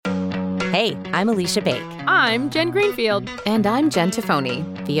Hey, I'm Alicia Bake. I'm Jen Greenfield. And I'm Jen Tafoni.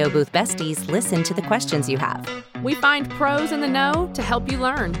 VO Booth Besties listen to the questions you have. We find pros in the know to help you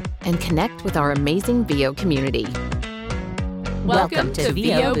learn. And connect with our amazing VO community. Welcome to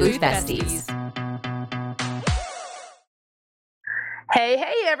VO Booth Besties. Hey,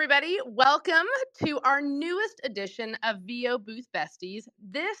 everybody. Welcome to our newest edition of VO Booth Besties.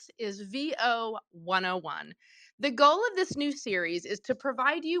 This is VO 101. The goal of this new series is to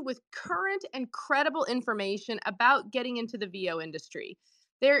provide you with current and credible information about getting into the VO industry.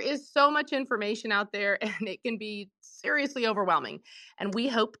 There is so much information out there, and it can be seriously overwhelming. And we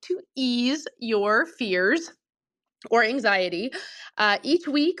hope to ease your fears or anxiety. Each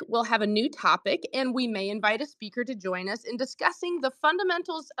week, we'll have a new topic, and we may invite a speaker to join us in discussing the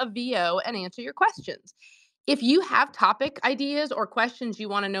fundamentals of VO and answer your questions. If you have topic ideas or questions you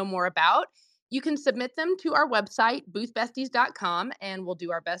want to know more about, you can submit them to our website, boothbesties.com, and we'll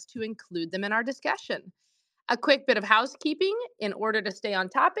do our best to include them in our discussion. A quick bit of housekeeping in order to stay on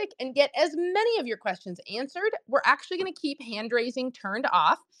topic and get as many of your questions answered. We're actually going to keep hand raising turned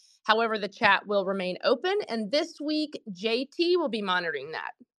off. However, the chat will remain open, and this week, JT will be monitoring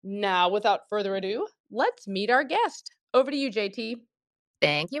that. Now, without further ado, let's meet our guest. Over to you, JT.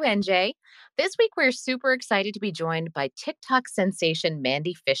 Thank you, NJ. This week, we're super excited to be joined by TikTok sensation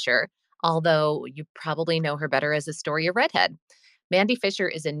Mandy Fisher, although you probably know her better as Astoria Redhead. Mandy Fisher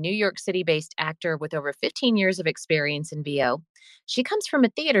is a New York City-based actor with over 15 years of experience in VO. She comes from a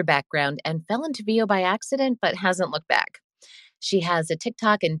theater background and fell into VO by accident, but hasn't looked back. She has a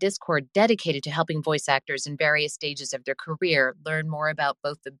TikTok and Discord dedicated to helping voice actors in various stages of their career learn more about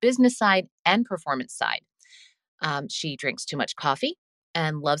both the business side and performance side. She drinks too much coffee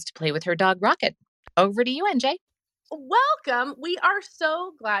and loves to play with her dog, Rocket. Over to you, NJ. Welcome. We are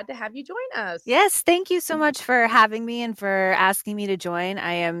so glad to have you join us. Yes, thank you so much for having me and for asking me to join.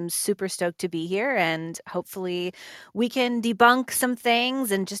 I am super stoked to be here, and hopefully we can debunk some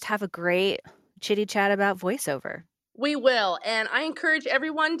things and just have a great chitty chat about voiceover. We will. And I encourage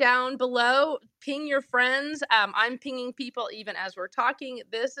everyone down below, ping your friends. I'm pinging people even as we're talking.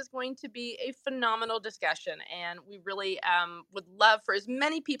 This is going to be a phenomenal discussion. And we really would love for as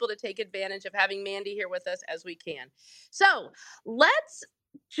many people to take advantage of having Mandy here with us as we can. So let's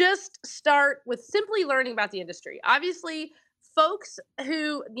just start with simply learning about the industry. Obviously, folks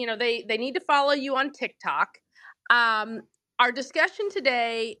who, they need to follow you on TikTok. Our discussion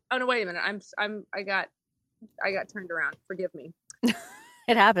today. Oh, no, wait a minute. I got turned around. Forgive me.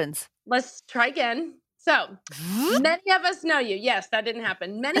 It happens. Let's try again. So, many of us know you. Yes, that didn't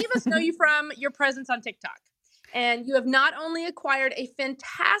happen. Many of us know you from your presence on TikTok. And you have not only acquired a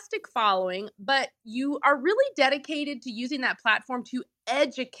fantastic following, but you are really dedicated to using that platform to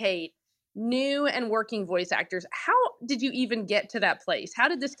educate new and working voice actors. How did you even get to that place? How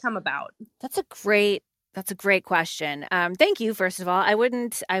did this come about? That's a great question. Thank you, first of all. I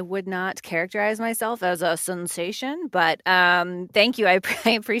would not characterize myself as a sensation, but thank you. I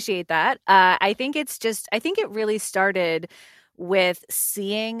appreciate that. I think it really started with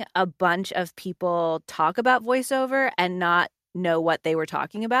seeing a bunch of people talk about voiceover and not know what they were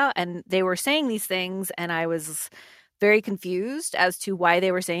talking about. And they were saying these things, and I was very confused as to why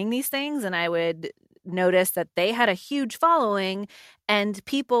they were saying these things. And I would notice that they had a huge following, and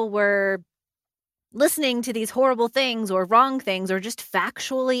people were listening to these horrible things or wrong things or just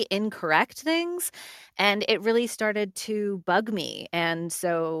factually incorrect things. And it really started to bug me. And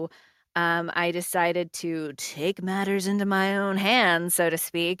so I decided to take matters into my own hands, so to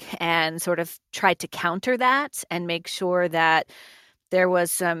speak, and sort of try to counter that and make sure that there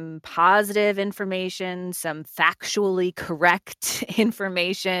was some positive information, some factually correct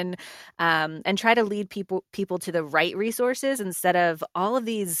information, and try to lead people to the right resources instead of all of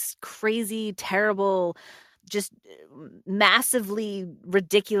these crazy, terrible, just massively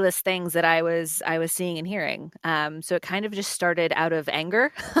ridiculous things that I was seeing and hearing. So it kind of just started out of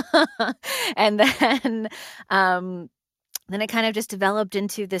anger, and then it kind of just developed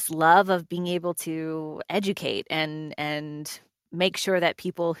into this love of being able to educate and make sure that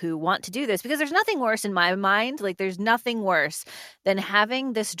people who want to do this, because there's nothing worse in my mind, like there's nothing worse than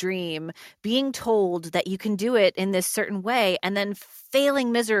having this dream, being told that you can do it in this certain way, and then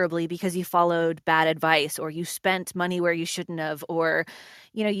failing miserably because you followed bad advice or you spent money where you shouldn't have, or,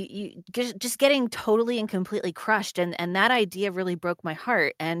 you just getting totally and completely crushed. And that idea really broke my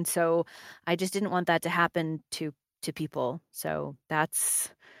heart. And so I just didn't want that to happen to people. So that's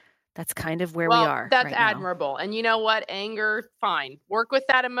kind of where we are. That's right now. admirable. And you know what? Anger, fine. Work with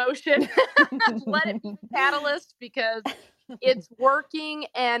that emotion. Let it be the catalyst because it's working.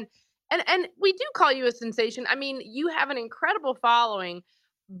 And we do call you a sensation. I mean, you have an incredible following,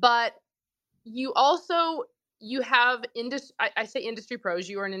 but you also, you have I say industry pros,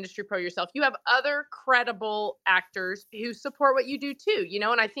 you are an industry pro yourself. You have other credible actors who support what you do too,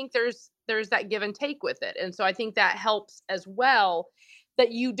 and I think there's that give and take with it. And so I think that helps as well,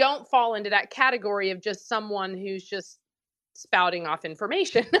 that you don't fall into that category of just someone who's just spouting off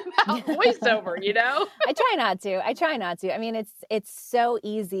information about voiceover. I try not to. I mean, it's so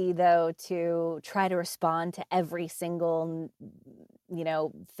easy though to try to respond to every single,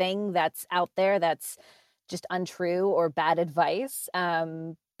 thing that's out there that's just untrue or bad advice.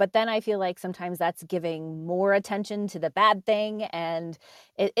 But then I feel like sometimes that's giving more attention to the bad thing, and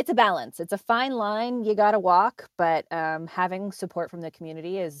it's a balance. It's a fine line you got to walk, but having support from the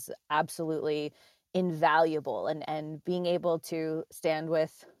community is absolutely invaluable, and being able to stand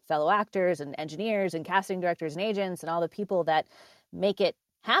with fellow actors and engineers and casting directors and agents and all the people that make it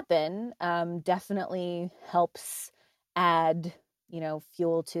happen definitely helps add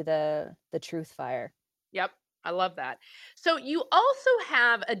fuel to the truth fire. Yep, I love that. So you also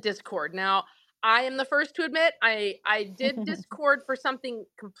have a Discord. Now, I am the first to admit I did Discord for something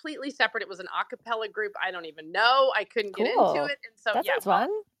completely separate. It was an a cappella group. I don't even know. I couldn't get into Cool. it. And so That sounds fun.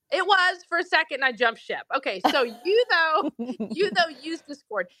 it was for a second, and I jumped ship. Okay, so you though use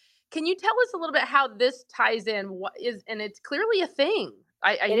Discord. Can you tell us a little bit how this ties in? What is, and it's clearly a thing.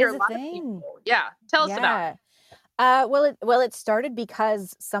 I It hear is a a lot thing. of people. Yeah, tell us about it. It started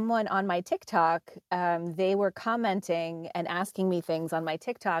because someone on my TikTok, they were commenting and asking me things on my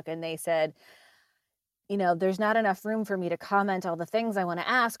TikTok, and they said, there's not enough room for me to comment all the things I want to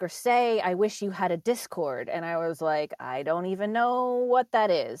ask or say. I wish you had a Discord. And I was like, I don't even know what that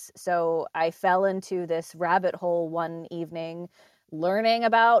is. So I fell into this rabbit hole one evening, learning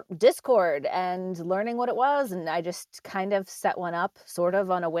about Discord and learning what it was. And I just kind of set one up sort of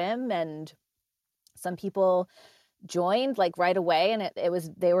on a whim, and some people joined like right away, and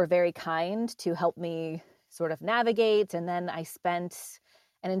they were very kind to help me sort of navigate. And then I spent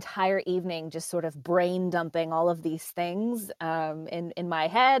an entire evening just sort of brain dumping all of these things in my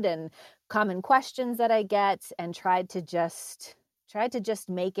head and common questions that I get, and tried to just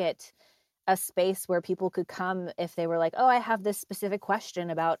make it a space where people could come if they were like, oh, I have this specific question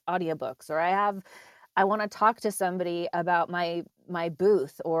about audiobooks, or I want to talk to somebody about my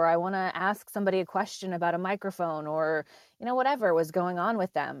booth, or I want to ask somebody a question about a microphone, or whatever was going on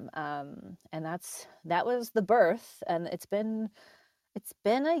with them. And that was the birth, and it's been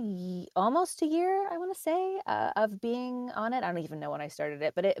almost a year, I want to say, of being on it. I don't even know when I started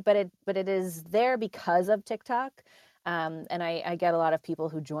it, but it is there because of TikTok. And I get a lot of people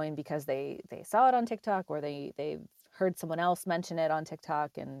who join because they saw it on TikTok, or they've heard someone else mention it on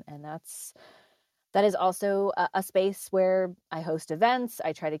TikTok, and that is also a space where I host events.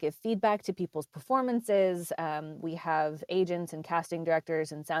 I try to give feedback to people's performances. We have agents and casting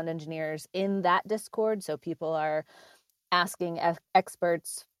directors and sound engineers in that Discord, so people are asking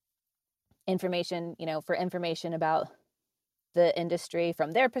experts information about the industry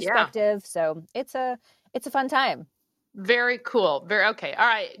from their perspective. Yeah. So it's a fun time. Very cool. Very okay. All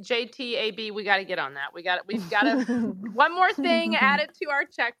right, JTAB, we got to get on that. We've got to one more thing added to our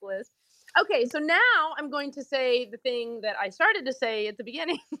checklist. Okay, so now I'm going to say the thing that I started to say at the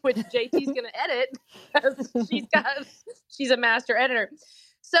beginning, which JT's going to edit because she's a master editor.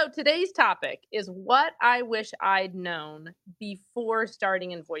 So today's topic is what I wish I'd known before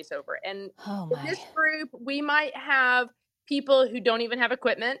starting in voiceover. And in this group, we might have people who don't even have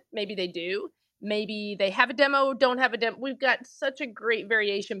equipment. Maybe they do. Maybe they have a demo, don't have a demo. We've got such a great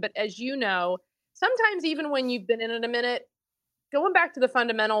variation. But as you know, sometimes even when you've been in it a minute, going back to the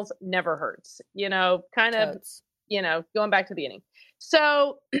fundamentals never hurts, kind of, going back to the beginning.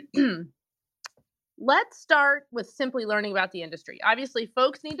 So let's start with simply learning about the industry. Obviously,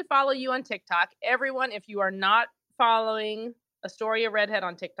 folks need to follow you on TikTok. Everyone, if you are not following Astoria Redhead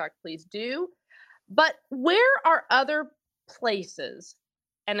on TikTok, please do. But where are other places?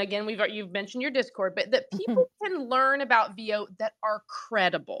 And again, you've mentioned your Discord, but that people can learn about VO that are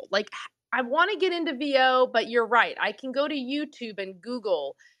credible. Like, I want to get into VO, but you're right. I can go to YouTube and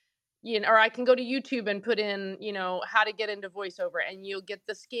Google, or I can go to YouTube and put in, how to get into voiceover, and you'll get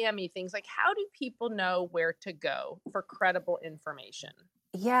the scammy things. Like, how do people know where to go for credible information?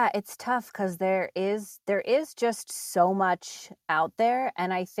 Yeah, it's tough because there is just so much out there.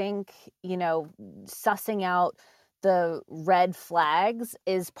 And I think, sussing out the red flags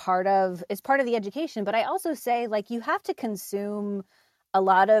is part of the education. But I also say, like, you have to consume a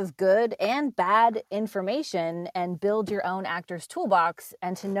lot of good and bad information and build your own actor's toolbox,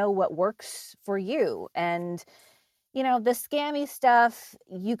 and to know what works for you. And, the scammy stuff,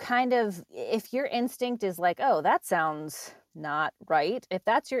 you kind of, if your instinct is like, oh, that sounds not right. If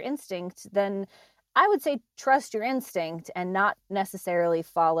that's your instinct, then I would say trust your instinct and not necessarily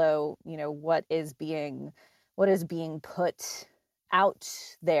follow, what is being put out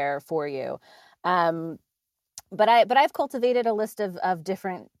there for you. Um, but I've cultivated a list of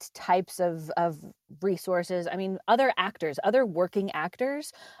different types of resources. I mean, other working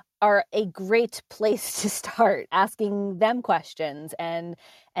actors are a great place to start asking them questions and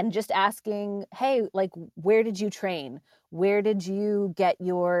just asking, hey, like, where did you train? Where did you get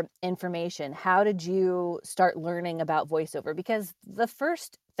your information? How did you start learning about voiceover? Because the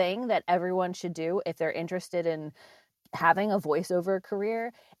first thing that everyone should do if they're interested in having a voiceover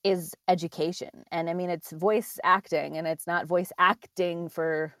career is education. And I mean, it's voice acting, and it's not voice acting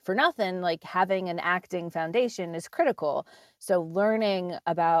for nothing. Like, having an acting foundation is critical. So learning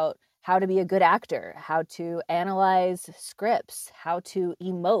about how to be a good actor, how to analyze scripts, how to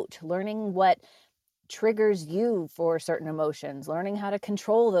emote, learning what triggers you for certain emotions, learning how to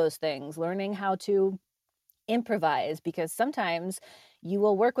control those things, learning how to improvise, because sometimes you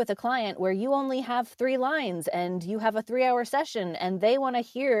will work with a client where you only have 3 lines and you have a 3-hour session, and they want to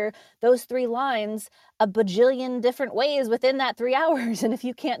hear those 3 lines a bajillion different ways within that 3 hours. And if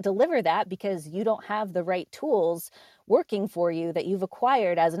you can't deliver that because you don't have the right tools working for you that you've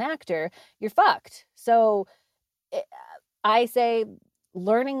acquired as an actor, you're fucked. So I say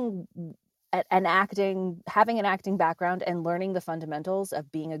learning and acting, having an acting background and learning the fundamentals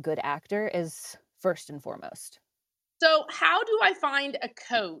of being a good actor is first and foremost. So how do I find a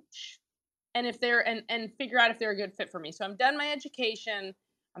coach and if they're and figure out if they're a good fit for me? So I'm done my education,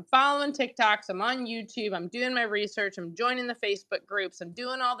 I'm following TikToks, I'm on YouTube, I'm doing my research, I'm joining the Facebook groups, I'm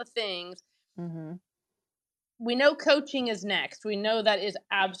doing all the things. Mm-hmm. We know coaching is next. We know that is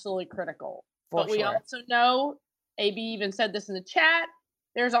absolutely critical. For But we sure. also know, AB even said this in the chat,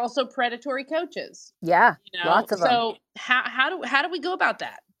 there's also predatory coaches. Yeah, lots of them. So how do we go about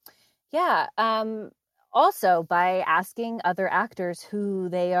that? Yeah. Also, by asking other actors who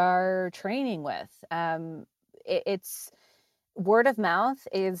they are training with. It's word of mouth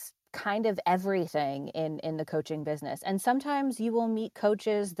is kind of everything in the coaching business. And sometimes you will meet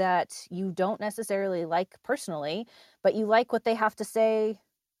coaches that you don't necessarily like personally, but you like what they have to say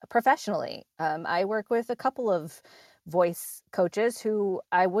professionally. I work with a couple of voice coaches who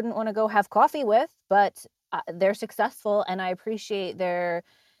I wouldn't want to go have coffee with, but they're successful and I appreciate their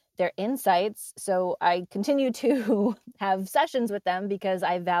insights. So I continue to have sessions with them because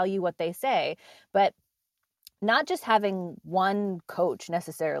I value what they say. But not just having one coach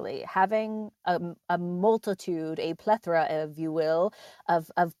necessarily, having a multitude, a plethora, if you will, of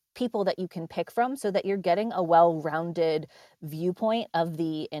people that you can pick from so that you're getting a well-rounded viewpoint of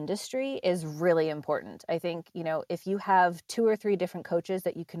the industry is really important. I think, if you have 2 or 3 different coaches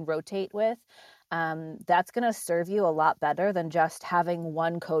that you can rotate with, that's going to serve you a lot better than just having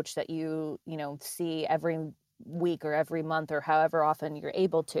one coach that see every week or every month or however often you're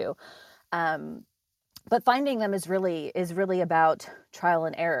able to. But finding them is really about trial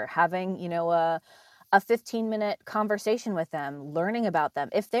and error, having, a 15-minute conversation with them, learning about them.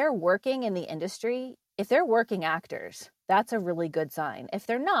 If they're working in the industry, if they're working actors, that's a really good sign. If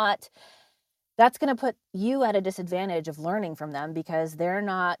they're not, that's going to put you at a disadvantage of learning from them because they're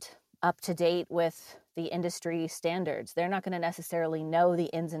not up to date with the industry standards. They're not going to necessarily know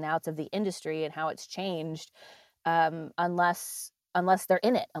the ins and outs of the industry and how it's changed, unless they're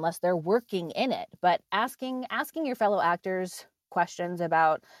in it, unless they're working in it. But asking your fellow actors questions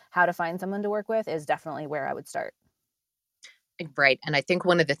about how to find someone to work with is definitely where I would start. Right. And I think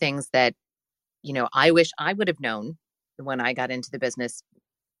one of the things that, I wish I would have known when I got into the business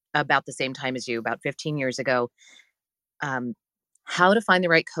about the same time as you, about 15 years ago, how to find the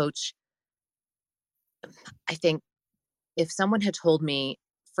right coach. I think if someone had told me,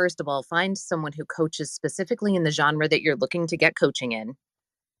 first of all, find someone who coaches specifically in the genre that you're looking to get coaching in,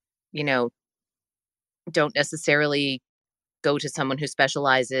 you know, don't necessarily go to someone who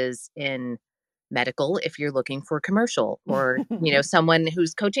specializes in medical if you're looking for commercial, or someone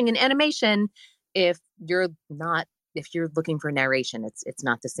who's coaching in animation if you're looking for narration. It's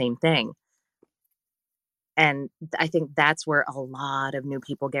not the same thing. And I think that's where a lot of new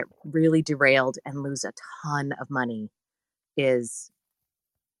people get really derailed and lose a ton of money, is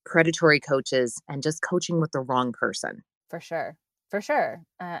predatory coaches and just coaching with the wrong person. For sure.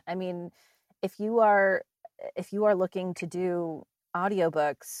 I mean, if you are looking to do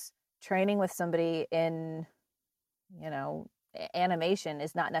audiobooks, training with somebody in, animation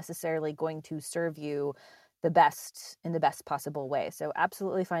is not necessarily going to serve you the best in the best possible way. So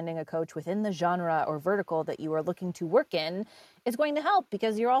absolutely finding a coach within the genre or vertical that you are looking to work in is going to help,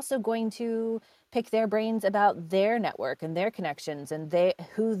 because you're also going to pick their brains about their network and their connections and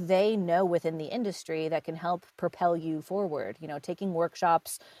who they know within the industry that can help propel you forward. You know, taking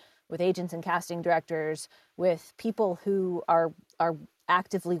workshops with agents and casting directors, with people who are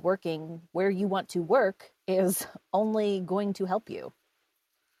actively working where you want to work, is only going to help you.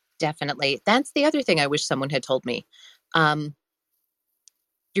 Definitely. That's the other thing I wish someone had told me. Um,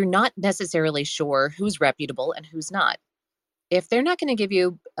 you're not necessarily sure who's reputable and who's not. If they're not going to give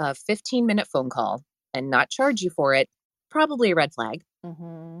you a 15-minute phone call and not charge you for it, probably a red flag.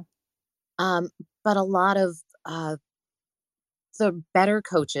 Mm-hmm. Um, but a lot of uh, the better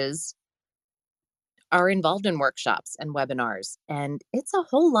coaches are involved in workshops and webinars, and it's a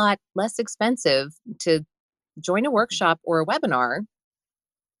whole lot less expensive to join a workshop or a webinar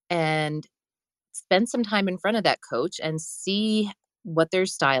and spend some time in front of that coach and see what their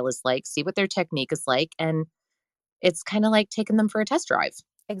style is like, see what their technique is like, and it's kind of like taking them for a test drive.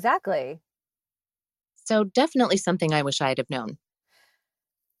 Exactly. So definitely something I wish I'd have known.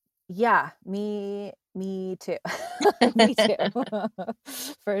 Yeah, me too. Me too.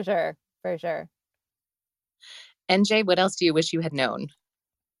 For sure. For sure. NJ, what else do you wish you had known?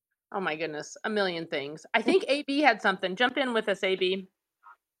 Oh my goodness, a million things. I think AB had something. Jump in with us, AB.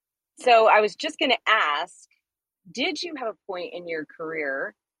 So I was just going to ask, did you have a point in your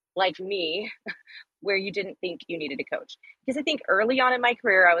career, like me, where you didn't think you needed a coach? Because I think early on in my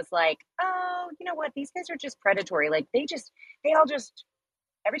career, I was like, oh, you know what? These guys are just predatory. Like they all just,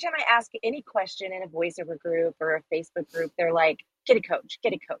 every time I ask any question in a voiceover group or a Facebook group, they're like, get a coach,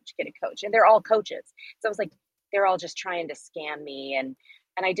 get a coach, get a coach. And they're all coaches. So I was like, they're all just trying to scam me. And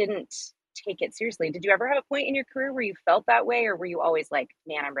I didn't take it seriously. Did you ever have a point in your career where you felt that way? Or were you always like,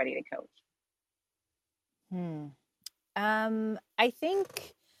 man, I'm ready to coach? I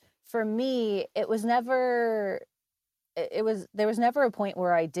think for me, there was never a point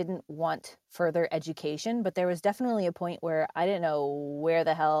where I didn't want further education, but there was definitely a point where I didn't know where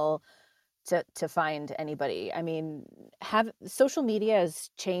the hell to find anybody. I mean, social media has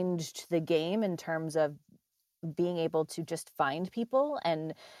changed the game in terms of being able to just find people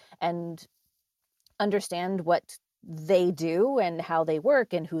and understand what they do and how they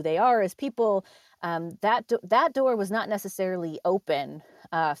work and who they are as people. That door was not necessarily open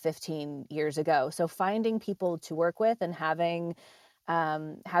 15 years ago. So finding people to work with and having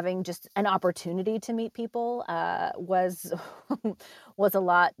just an opportunity to meet people was was a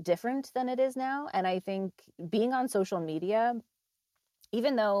lot different than it is now. And I think being on social media,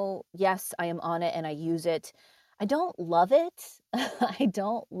 even though, yes, I am on it and I use it, I don't love it. I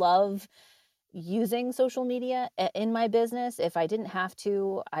don't love using social media in my business. If I didn't have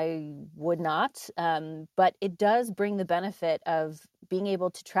to, I would not. But it does bring the benefit of being able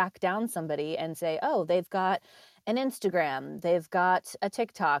to track down somebody and say, oh, they've got an Instagram, they've got a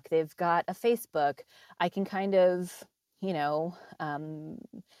TikTok, they've got a Facebook. I can kind of, you know,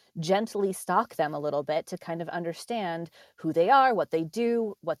 gently stalk them a little bit to kind of understand who they are, what they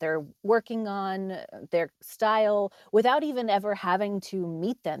do, what they're working on, their style, without even ever having to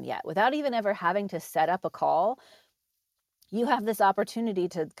meet them yet, without even ever having to set up a call. You have this opportunity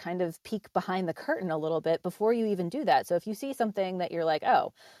to kind of peek behind the curtain a little bit before you even do that. So if you see something that you're like,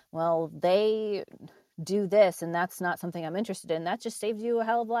 oh, well, they do this and that's not something I'm interested in, that just saves you a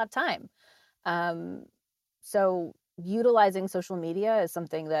hell of a lot of time. So utilizing social media is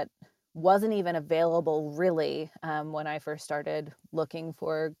something that wasn't even available really when I first started looking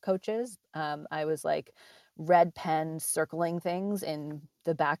for coaches. I was like red pen circling things in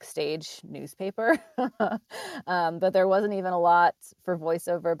the backstage newspaper. But there wasn't even a lot for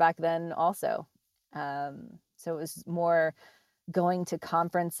voiceover back then also. So it was more going to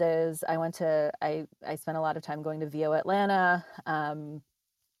conferences. I spent a lot of time going to VO Atlanta.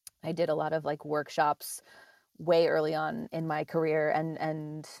 I did a lot of like workshops way early on in my career,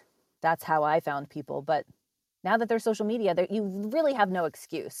 and that's how I found people. But now that there's social media, you really have no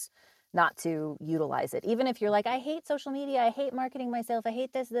excuse not to utilize it. Even if you're like, I hate social media, I hate marketing myself, I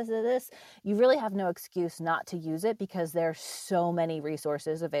hate this, you really have no excuse not to use it, because there's so many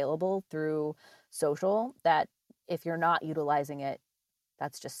resources available through social that if you're not utilizing it,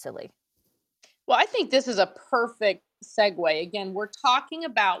 that's just silly. Well, I think this is a perfect segue. Again, we're talking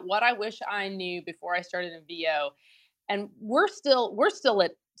about what I wish I knew before I started in VO, and we're still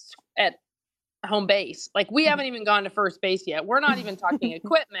at home base. Like, we haven't even gone to first base yet. We're not even talking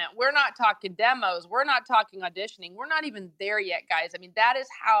equipment. We're not talking demos. We're not talking auditioning. We're not even there yet, guys. I mean, that is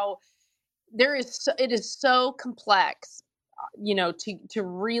how it is so complex. to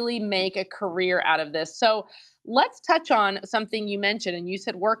really make a career out of this. So let's touch on something you mentioned, and you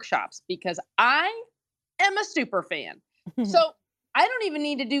said workshops, because I am a super fan. So I don't even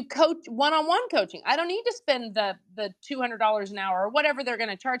need to do one-on-one coaching. I don't need to spend the $200 an hour or whatever they're going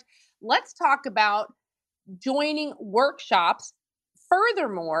to charge. Let's talk about joining workshops.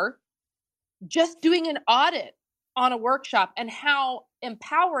 Furthermore, just doing an audit on a workshop and how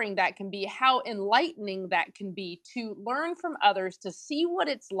empowering that can be, how enlightening that can be, to learn from others, to see what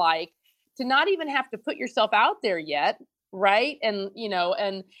it's like, to not even have to put yourself out there yet, right? And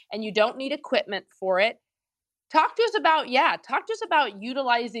and you don't need equipment for it. Talk to us about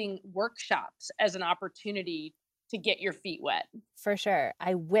utilizing workshops as an opportunity to get your feet wet. For sure.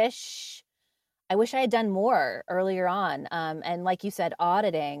 I wish I had done more earlier on. And like you said,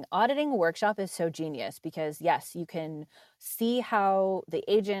 auditing a workshop is so genius, because yes, you can see how the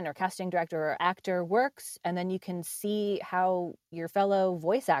agent or casting director or actor works, and then you can see how your fellow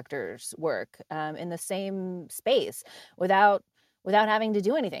voice actors work in the same space without having to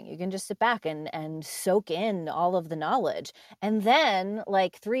do anything. You can just sit back and soak in all of the knowledge. And then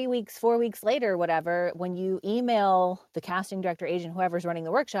like 3 weeks, 4 weeks later, whatever, when you email the casting director, agent, whoever's running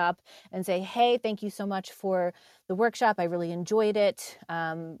the workshop, and say, hey, thank you so much for the workshop. I really enjoyed it.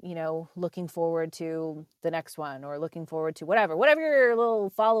 Looking forward to the next one, or looking forward to whatever your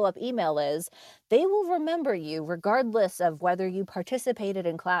little follow-up email is, they will remember you regardless of whether you participated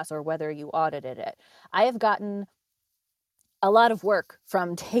in class or whether you audited it. I have gotten a lot of work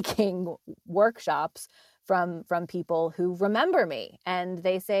from taking workshops from people who remember me, and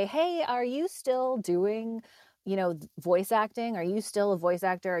they say, hey, are you still doing, voice acting? Are you still a voice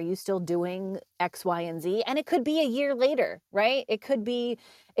actor? Are you still doing X, Y, and Z? And it could be a year later, right? It could be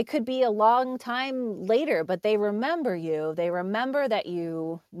a long time later, but they remember you. They remember that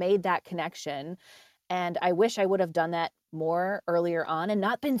you made that connection. And I wish I would have done that more earlier on, and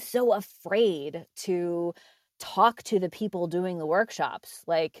not been so afraid to talk to the people doing the workshops.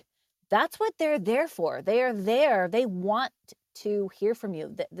 Like, that's what they're there for. They are there. They want to hear from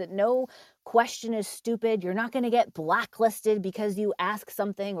you. That no question is stupid. You're not going to get blacklisted because you ask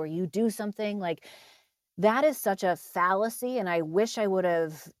something or you do something. Like, that is such a fallacy. And I wish I would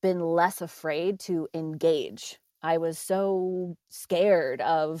have been less afraid to engage. I was so scared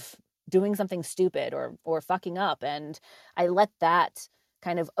of doing something stupid or fucking up. And I let that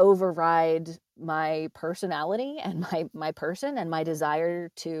kind of override my personality and my person and my desire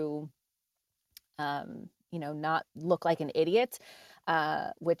to, not look like an idiot,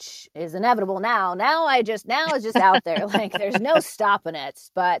 which is inevitable now. Now it's just out there. Like, there's no stopping it.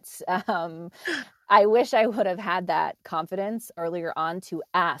 But I wish I would have had that confidence earlier on to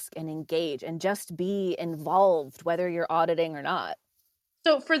ask and engage and just be involved, whether you're auditing or not.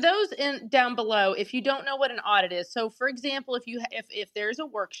 So for those down below, if you don't know what an audit is, so for example, if there's a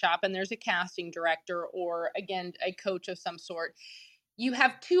workshop and there's a casting director, or again, a coach of some sort, you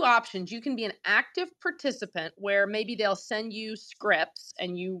have two options. You can be an active participant, where maybe they'll send you scripts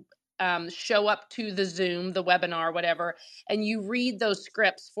and you show up to the Zoom, the webinar, whatever, and you read those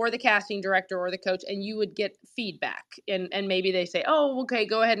scripts for the casting director or the coach, and you would get feedback. And maybe they say, oh, okay,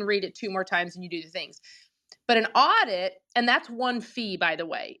 go ahead and read it 2 more times, and you do the things. But an audit, and that's one fee, by the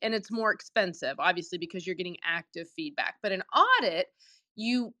way, and it's more expensive, obviously, because you're getting active feedback. But an audit,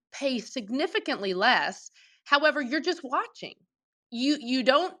 you pay significantly less. However, you're just watching. You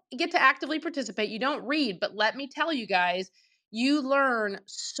don't get to actively participate. You don't read. But let me tell you guys, you learn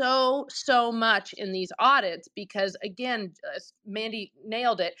so much in these audits, because, again, Mandy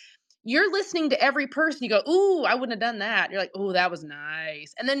nailed it. You're listening to every person. You go, ooh, I wouldn't have done that. You're like, ooh, that was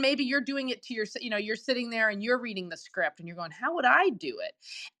nice. And then maybe you're doing it to you're sitting there and you're reading the script and you're going, how would I do it?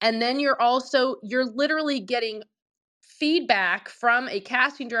 And then you're literally getting feedback from a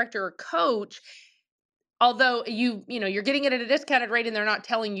casting director or coach. Although you're getting it at a discounted rate and they're not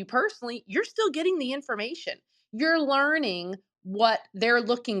telling you personally, you're still getting the information. You're learning what they're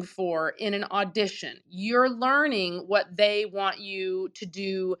looking for in an audition. You're learning what they want you to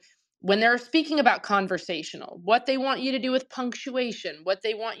do when they're speaking about conversational, what they want you to do with punctuation, what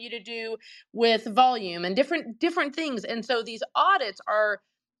they want you to do with volume, and different things. And so these audits are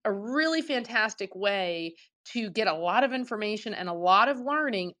a really fantastic way to get a lot of information and a lot of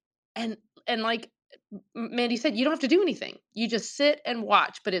learning. And like Mandy said, you don't have to do anything. You just sit and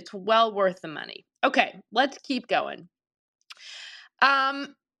watch, but it's well worth the money. Okay, let's keep going.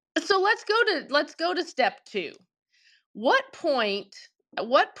 So let's go to step 2. What point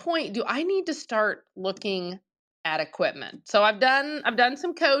do I need to start looking at equipment? So I've done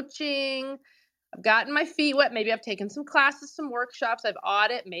some coaching. I've gotten my feet wet. Maybe I've taken some classes, some workshops. I've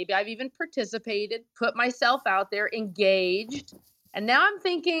audited. Maybe I've even participated, put myself out there, engaged. And now I'm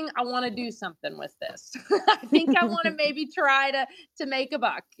thinking I want to do something with this. I think I want to maybe try to make a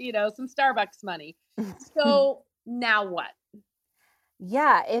buck, some Starbucks money. So now what?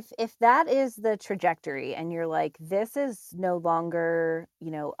 Yeah, if that is the trajectory and you're like, this is no longer,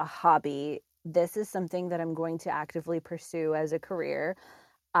 a hobby, this is something that I'm going to actively pursue as a career,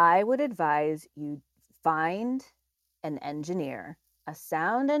 I would advise you find an engineer, a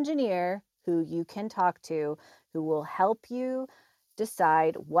sound engineer who you can talk to, who will help you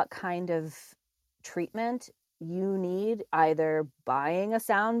decide what kind of treatment you need, either buying a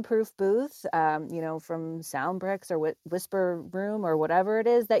soundproof booth, from Soundbricks or Whisper Room or whatever it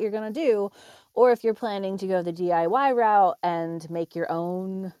is that you're going to do, or if you're planning to go the DIY route and make your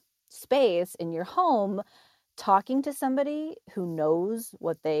own space in your home, talking to somebody who knows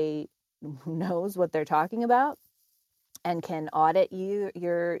what they're talking about and can audit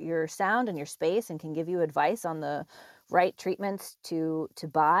your sound and your space and can give you advice on the right treatments to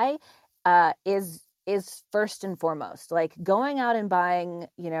buy is first and foremost. Like going out and buying,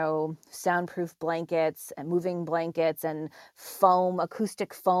 soundproof blankets and moving blankets and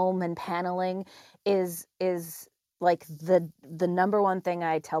acoustic foam and paneling is like the number one thing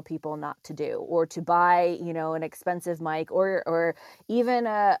I tell people not to do, or to buy, an expensive mic, or even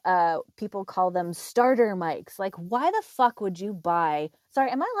people call them starter mics. Like, why the fuck would you buy?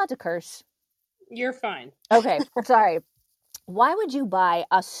 Sorry, am I allowed to curse? You're fine. Okay, sorry. Why would you buy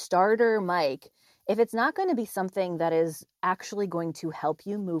a starter mic if it's not going to be something that is actually going to help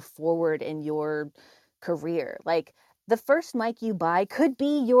you move forward in your career? Like, the first mic you buy could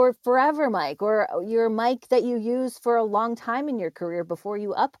be your forever mic, or your mic that you use for a long time in your career before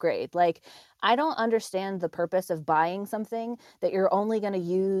you upgrade. Like, I don't understand the purpose of buying something that you're only going to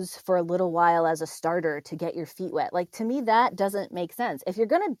use for a little while as a starter to get your feet wet. Like, to me, that doesn't make sense. If you're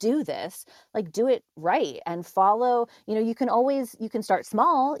going to do this, like, do it right and follow, you can start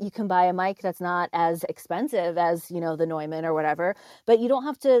small. You can buy a mic that's not as expensive as, the Neumann or whatever, but you don't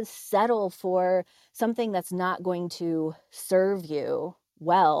have to settle for something that's not going to serve you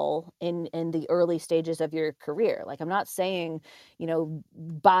well in the early stages of your career. Like, I'm not saying,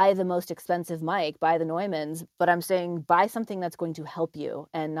 buy the most expensive mic, buy the Neumanns, but I'm saying buy something that's going to help you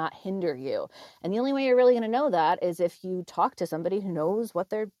and not hinder you. And the only way you're really going to know that is if you talk to somebody who knows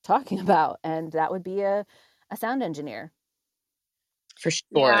what they're talking about. And that would be a sound engineer. For sure.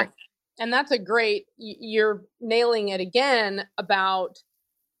 Yeah. And that's you're nailing it again about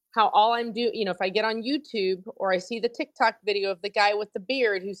how all I'm doing, if I get on YouTube or I see the TikTok video of the guy with the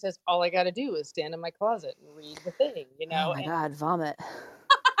beard who says, all I got to do is stand in my closet and read the thing, Oh my God, vomit.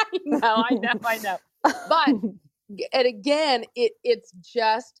 I know. But, and again, it's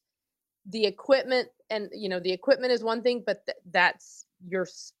just the equipment, and, the equipment is one thing, but that's your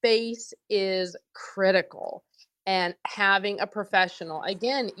space is critical. And having a professional,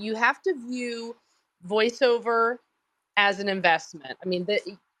 again, you have to view voiceover as an investment.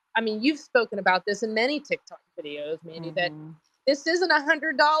 I mean, you've spoken about this in many TikTok videos, Mandy, that this isn't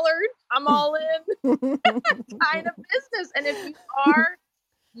 $100, I'm all in kind of business. And if you are,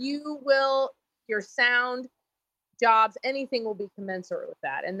 your sound, jobs, anything will be commensurate with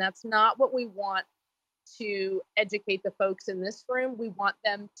that. And that's not what we want to educate the folks in this room. We want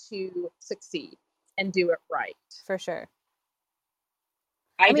them to succeed and do it right. For sure.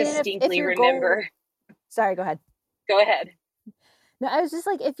 I distinctly remember. Sorry, go ahead. Go ahead. No, I was just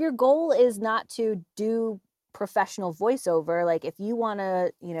like, if your goal is not to do professional voiceover, like if you want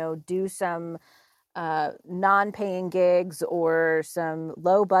to, do some non-paying gigs or some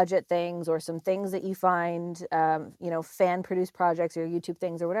low budget things or some things that you find, fan produced projects or YouTube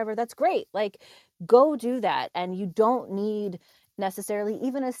things or whatever, that's great. Like, go do that. And you don't need necessarily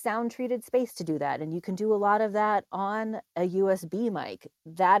even a sound treated space to do that. And you can do a lot of that on a USB mic.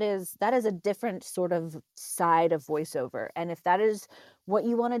 That is a different sort of side of voiceover. And if that is what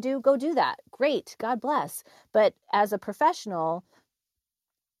you want to do, go do that. Great. God bless. But as a professional,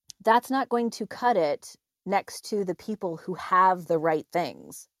 that's not going to cut it next to the people who have the right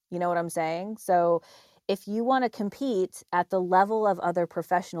things. You know what I'm saying? So if you want to compete at the level of other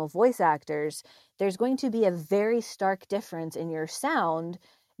professional voice actors, there's going to be a very stark difference in your sound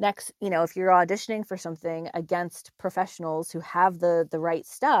next, if you're auditioning for something against professionals who have the right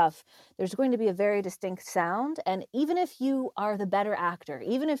stuff, there's going to be a very distinct sound. And even if you are the better actor,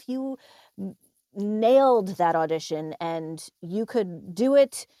 even if you nailed that audition and you could do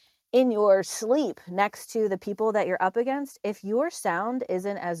it in your sleep next to the people that you're up against, if your sound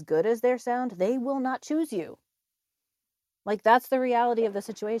isn't as good as their sound, they will not choose you. Like, that's the reality of the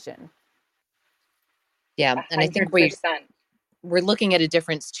situation. Yeah. And I think we 100%. we're looking at a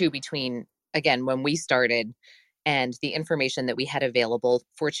difference too between, again, when we started and the information that we had available.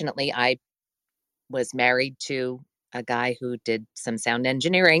 Fortunately, I was married to a guy who did some sound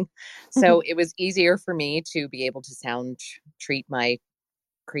engineering. So it was easier for me to be able to treat my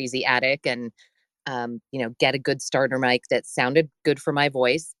crazy attic and, get a good starter mic that sounded good for my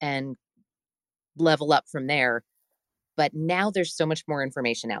voice and level up from there. But now there's so much more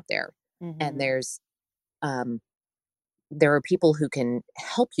information out there. And Mm-hmm. um, there are people who can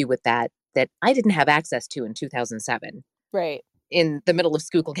help you with that I didn't have access to in 2007 Right. in the middle of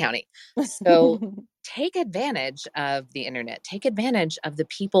Schuylkill County. So take advantage of the internet. Take advantage of the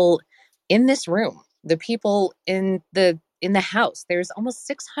people in this room, the people in the house. There's almost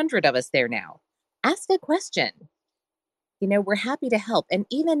 600 of us there now. Ask a question. We're happy to help. And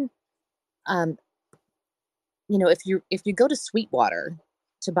even um, if you go to Sweetwater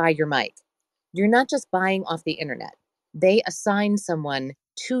to buy your mic, you're not just buying off the internet. They assign someone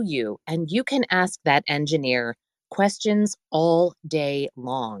to you, and you can ask that engineer questions all day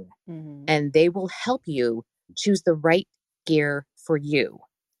long, Mm-hmm. and they will help you choose the right gear for you.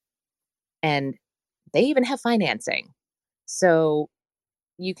 And they even have financing. So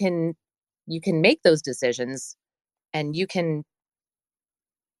you can make those decisions, and you do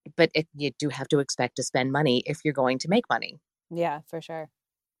have to expect to spend money if you're going to make money. Yeah, for sure.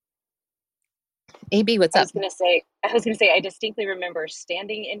 AB, what's I up? was going to say, I was going to say, I distinctly remember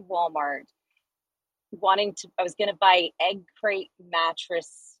standing in Walmart I was going to buy egg crate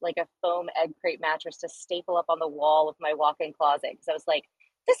mattress, like a foam egg crate mattress to staple up on the wall of my walk-in closet. Cause I was like,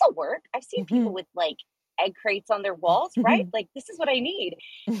 this will work. I've seen people with like egg crates on their walls, right? Like this is what I need.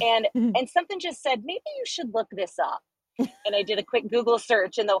 And something just said, maybe you should look this up. And I did a quick Google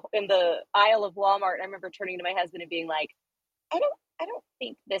search in the aisle of Walmart. And I remember turning to my husband and being like, I don't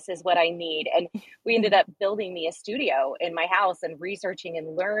think this is what I need. And we ended up building me a studio in my house and researching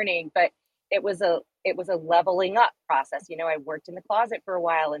and learning, but it was a leveling up process. I worked in the closet for a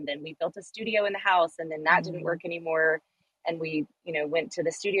while, and then we built a studio in the house, and then that didn't work anymore, and we went to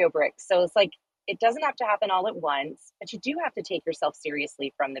the studio bricks. So it's like it doesn't have to happen all at once, but you do have to take yourself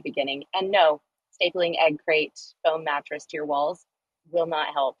seriously from the beginning. And no, stapling egg crate foam mattress to your walls will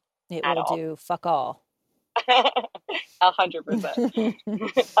not help It at will all. do fuck all. 100%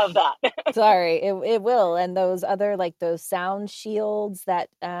 of that. Sorry, it will. And those other, like those sound shields that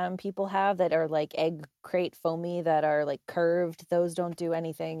people have that are like egg crate foamy that are like curved, those don't do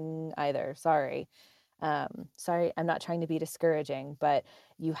anything either. Sorry. Sorry, I'm not trying to be discouraging, but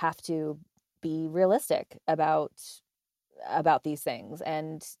you have to be realistic about these things.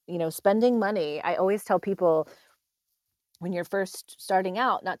 And spending money, I always tell people when you're first starting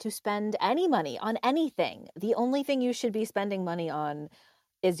out not to spend any money on anything. The only thing you should be spending money on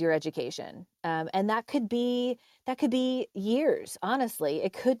is your education. And that could be years. Honestly,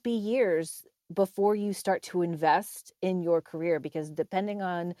 it could be years before you start to invest in your career, because depending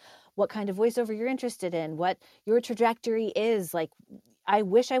on what kind of voiceover you're interested in, what your trajectory is, like,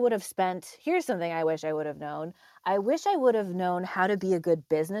 here's something I wish I would have known. I wish I would have known how to be a good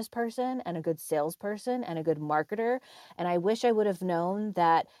business person and a good salesperson and a good marketer. And I wish I would have known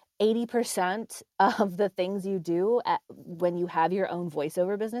that 80% of the things you do when you have your own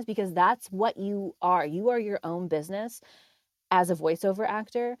voiceover business, because that's what you are. You are your own business as a voiceover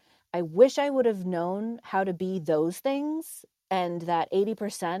actor. I wish I would have known how to be those things, and that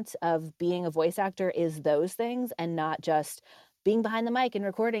 80% of being a voice actor is those things and not just being behind the mic and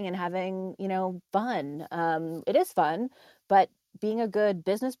recording and having, fun. It is fun, but being a good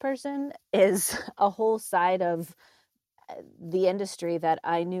business person is a whole side of the industry that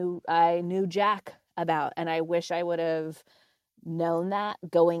I knew Jack about, and I wish I would have known that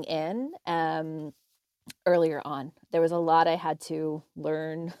going in earlier on. There was a lot I had to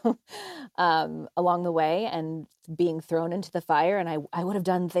learn along the way, and being thrown into the fire, and I would have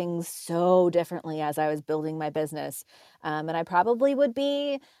done things so differently as I was building my business, and I probably would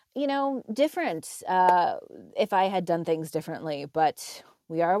be different if I had done things differently. But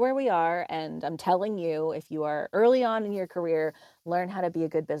we are where we are, and I'm telling you, if you are early on in your career, learn how to be a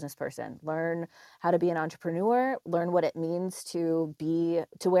good business person. Learn how to be an entrepreneur. Learn what it means to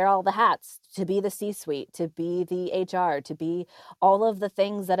wear all the hats, to be the C-suite, to be the HR, to be all of the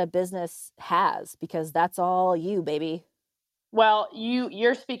things that a business has, because that's all you, baby. Well,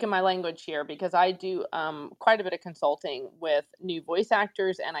 you're speaking my language here, because I do quite a bit of consulting with new voice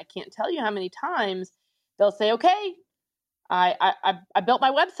actors, and I can't tell you how many times they'll say, "Okay, I built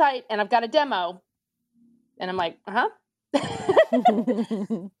my website and I've got a demo," and I'm like, "Uh huh."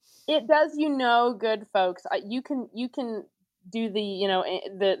 It does you no good, folks. You can do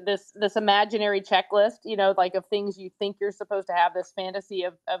this imaginary checklist, like of things you think you're supposed to have, this fantasy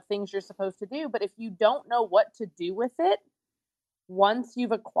of things you're supposed to do. But if you don't know what to do with it, once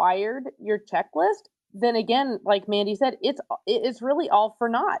you've acquired your checklist, then again, like Mandy said, it's really all for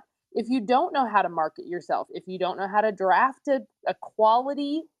naught. If you don't know how to market yourself, if you don't know how to draft a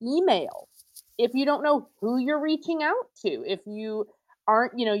quality email, if you don't know who you're reaching out to, if you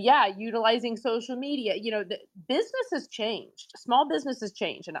aren't, utilizing social media, the business has changed. Small business has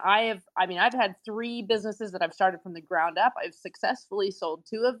changed. And I've had 3 businesses that I've started from the ground up. I've successfully sold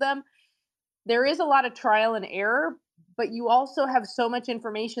 2 of them. There is a lot of trial and error, but you also have so much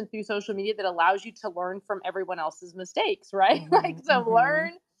information through social media that allows you to learn from everyone else's mistakes, right?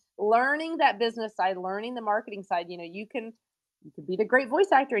 Learning that business side, learning the marketing side. You can be the great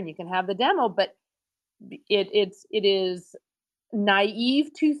voice actor and you can have the demo, but it is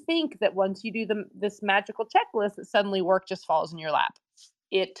naive to think that once you do this magical checklist, that suddenly work just falls in your lap.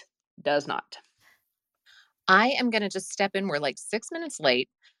 It does not. I am going to just step in. We're like 6 minutes late,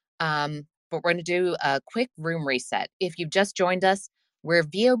 but we're going to do a quick room reset. If you've just joined us, we're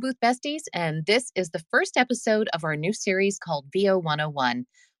VO Booth Besties, and this is the first episode of our new series called VO 101,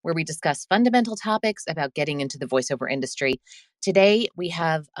 where we discuss fundamental topics about getting into the voiceover industry. Today, we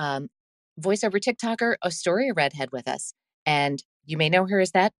have voiceover TikToker Astoria Redhead with us, and you may know her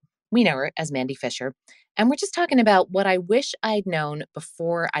as that. We know her as Mandy Fisher. And we're just talking about what I wish I'd known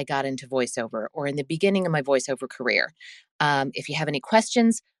before I got into voiceover or in the beginning of my voiceover career. If you have any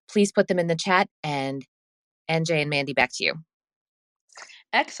questions, please put them in the chat. And NJ and Mandy, back to you.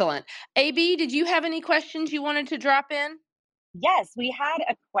 Excellent. AB, did you have any questions you wanted to drop in? Yes, we had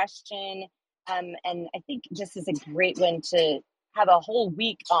a question, and I think this is a great one to have a whole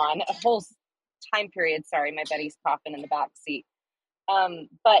week on, a whole time period. Sorry, my buddy's coughing in the back seat.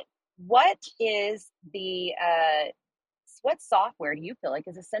 But what is what software do you feel like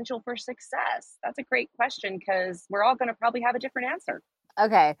is essential for success? That's a great question because we're all going to probably have a different answer.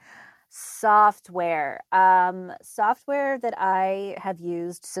 Okay. Software. Software that I have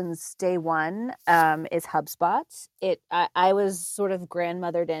used since day one is HubSpot. I was sort of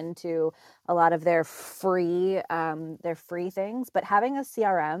grandmothered into a lot of their free things, but having a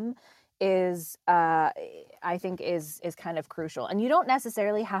CRM is I think is kind of crucial. And you don't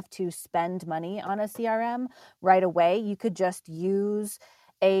necessarily have to spend money on a CRM right away. You could just use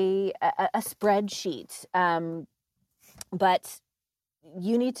a spreadsheet. But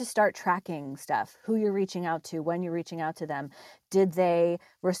you need to start tracking stuff, who you're reaching out to, when you're reaching out to them. Did they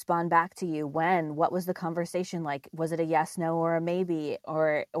respond back to you? When? What was the conversation like? Was it a yes, no, or a maybe?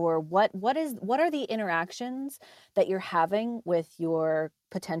 Or what are the interactions that you're having with your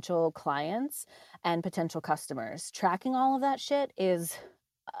potential clients and potential customers? Tracking all of that shit is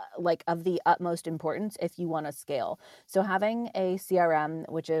like of the utmost importance if you want to scale. So having a CRM,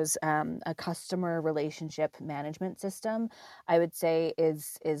 which is a customer relationship management system, I would say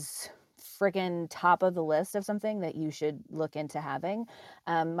is friggin' top of the list of something that you should look into having.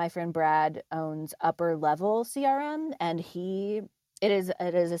 My friend Brad owns Upper Level CRM, and it is a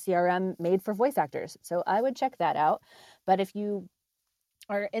CRM made for voice actors. So I would check that out. But if you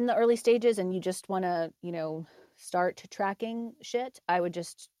are in the early stages and you just want to, start tracking shit, I would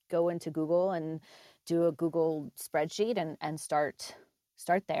just go into Google and do a Google spreadsheet and start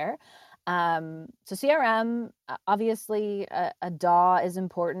there. So CRM, obviously a DAW is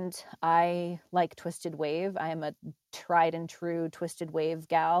important. I like Twisted Wave. I am a tried and true Twisted Wave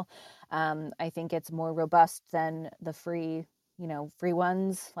gal. I think it's more robust than the free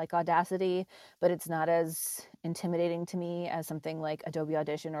ones like Audacity, but it's not as intimidating to me as something like Adobe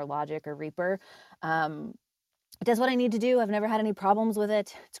Audition or Logic or Reaper. It does what I need to do. I've never had any problems with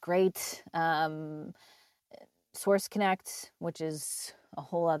it. It's great. Source Connect, which is a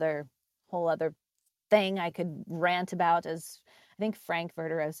whole other thing I could rant about, as I think Frank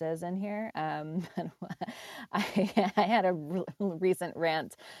Verderosa is in here. I had a recent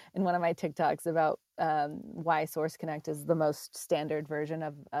rant in one of my TikToks about why Source Connect is the most standard version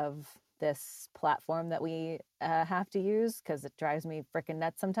of this platform that we have to use, because it drives me freaking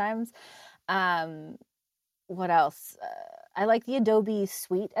nuts sometimes. What else? I like the Adobe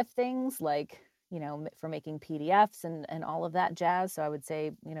suite of things, like, for making PDFs and all of that jazz. So I would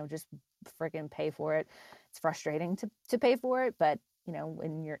say, just freaking pay for it. It's frustrating to pay for it, but,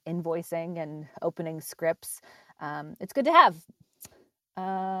 when you're invoicing and opening scripts, it's good to have.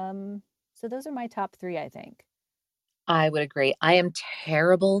 So those are my top 3, I think. I would agree. I am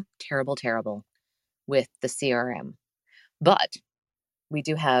terrible, terrible, terrible with the CRM, but we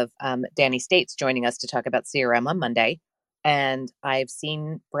do have Danny States joining us to talk about CRM on Monday. And I've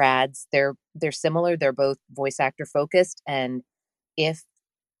seen Brad's. They're similar. They're both voice actor focused. And if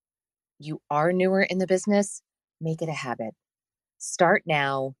you are newer in the business, make it a habit. Start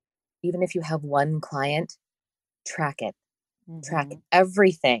now. Even if you have one client, track it. Track Mm-hmm.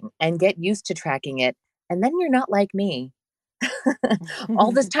 everything and get used to tracking it. And then you're not like me.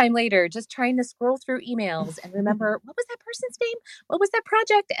 All this time later, just trying to scroll through emails and remember, what was that person's name? What was that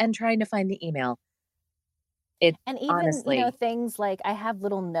project? And trying to find the email. It And even, honestly, things like I have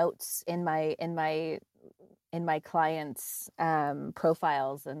little notes in my clients'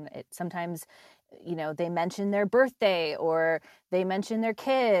 profiles, and it sometimes, they mention their birthday, or they mention their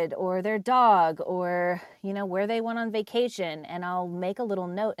kid or their dog, or where they went on vacation, and I'll make a little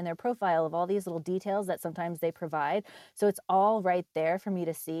note in their profile of all these little details that sometimes they provide, so it's all right there for me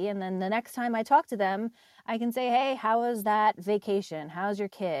to see. And then the next time I talk to them, I can say, hey, how was that vacation? How's your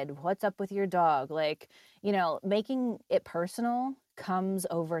kid? What's up with your dog? Like, making it personal comes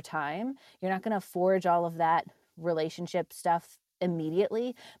over time. You're not going to forge all of that relationship stuff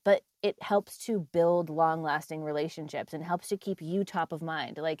immediately, but it helps to build long-lasting relationships and helps to keep you top of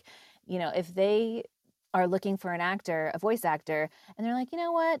mind. Like, if they are looking for an actor, a voice actor, and they're like, you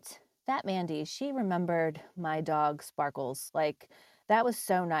know what? That Mandy, she remembered my dog Sparkles. Like, that was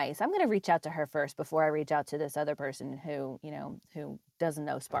so nice. I'm going to reach out to her first before I reach out to this other person who doesn't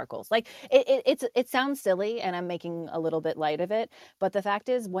know Sparkles. Like, it sounds silly, and I'm making a little bit light of it, but the fact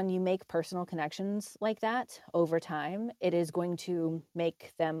is, when you make personal connections like that over time, it is going to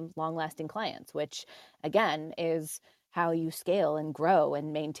make them long-lasting clients, which again is how you scale and grow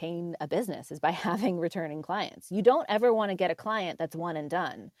and maintain a business, is by having returning clients. You don't ever want to get a client that's one and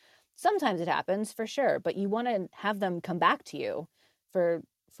done. Sometimes it happens, for sure, but you want to have them come back to you for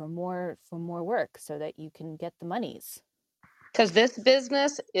more work so that you can get the monies. Because this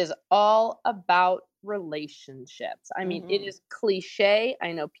business is all about relationships. I mean, it is cliche.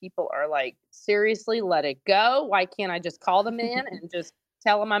 I know people are like, seriously, let it go. Why can't I just call the man and just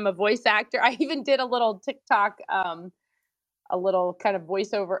tell him I'm a voice actor? I even did a little TikTok, a little kind of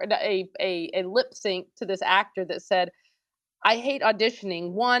voiceover, a lip sync to this actor that said, I hate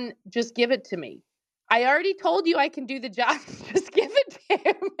auditioning. One, just give it to me. I already told you I can do the job. Just give it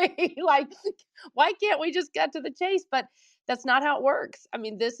to me. Like, why can't we just get to the chase? But that's not how it works. I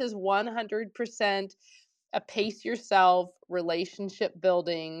mean, this is 100% a pace yourself relationship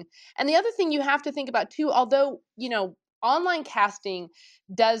building. And the other thing you have to think about too, although, online casting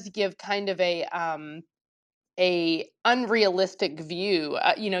does give kind of a unrealistic view.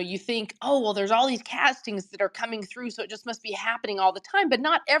 You think, oh, well, there's all these castings that are coming through, so it just must be happening all the time. But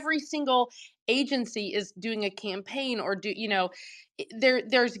not every single agency is doing a campaign, or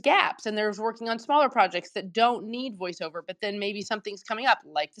there's gaps, and there's working on smaller projects that don't need voiceover, but then maybe something's coming up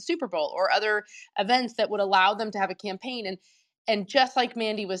like the Super Bowl or other events that would allow them to have a campaign. And just like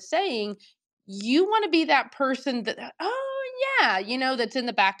Mandy was saying, you want to be that person that, oh yeah, that's in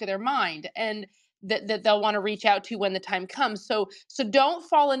the back of their mind, and that they'll want to reach out to when the time comes. So don't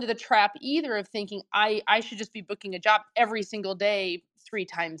fall into the trap either of thinking I should just be booking a job every single day, 3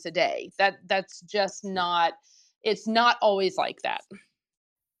 times a day. That's just not, it's not always like that.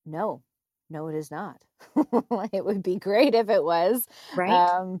 No, no, it is not. It would be great if it was,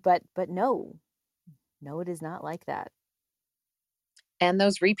 right? but no, it is not like that. And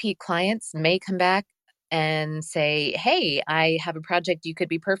those repeat clients may come back and say, hey, I have a project you could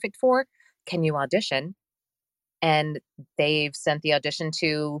be perfect for. Can you audition? And they've sent the audition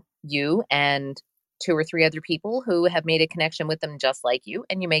to you and 2 or 3 other people who have made a connection with them just like you.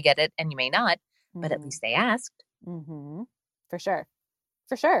 And you may get it and you may not, but at least they asked. Mm-hmm. For sure.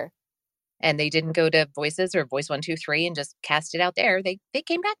 For sure. And they didn't go to Voices or Voice 123 and just cast it out there. They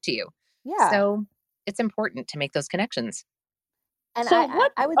came back to you. Yeah. So it's important to make those connections. And So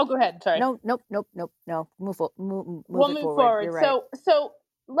I would. Oh, go ahead. Sorry. No. Move We'll it move forward. forward. You're right. So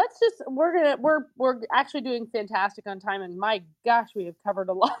let's just, we're actually doing fantastic on time, and my gosh, we have covered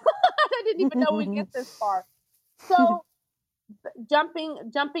a lot. I didn't even know we'd get this far. So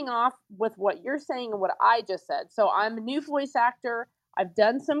jumping off with what you're saying and what I just said. So I'm a new voice actor. I've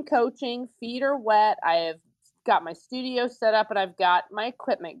done some coaching, feet are wet. I have got my studio set up and I've got my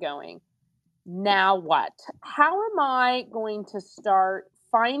equipment going. Now what? How am I going to start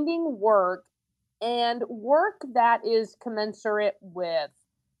finding work, and work that is commensurate with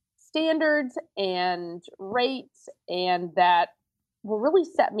standards and rates, and that will really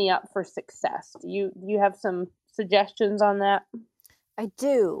set me up for success? Do you have some suggestions on that? I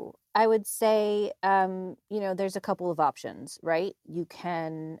do. I would say, there's a couple of options, right? You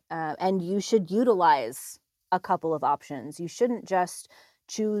can, and you should utilize a couple of options. You shouldn't just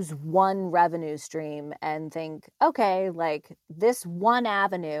choose one revenue stream and think, okay, like this one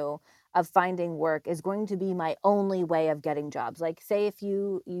avenue of finding work is going to be my only way of getting jobs. Like say if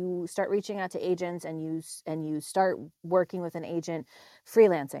you start reaching out to agents and you start working with an agent,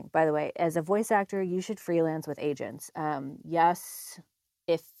 freelancing, by the way, as a voice actor, you should freelance with agents. Yes,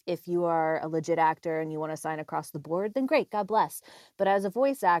 if you are a legit actor and you want to sign across the board, then great, God bless. But as a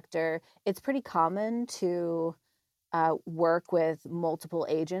voice actor, it's pretty common to work with multiple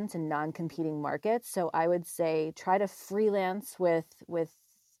agents in non-competing markets. So I would say try to freelance with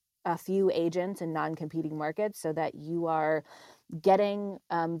a few agents in non-competing markets so that you are getting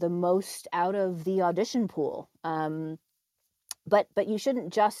the most out of the audition pool. But you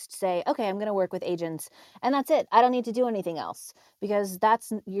shouldn't just say, okay, I'm going to work with agents and that's it. I don't need to do anything else, because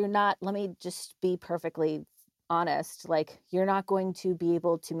you're not, let me just be perfectly honest, like you're not going to be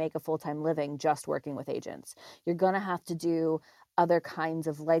able to make a full-time living just working with agents. You're going to have to do other kinds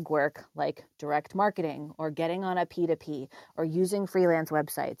of legwork like direct marketing or getting on a P2P or using freelance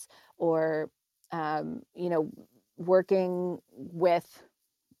websites or, working with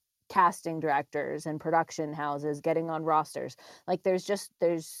casting directors and production houses, getting on rosters. Like there's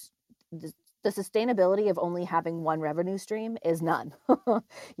the sustainability of only having one revenue stream is none.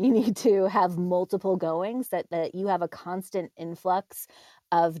 You need to have multiple goings that you have a constant influx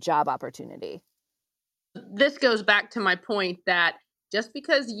of job opportunity. This goes back to my point that just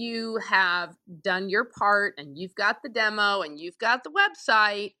because you have done your part and you've got the demo and you've got the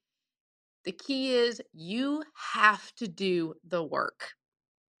website, the key is you have to do the work,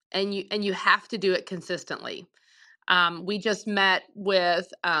 and you have to do it consistently. We just met with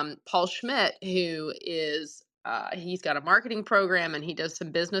Paul Schmidt, who is he's got a marketing program and he does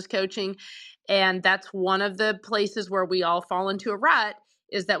some business coaching, and that's one of the places where we all fall into a rut.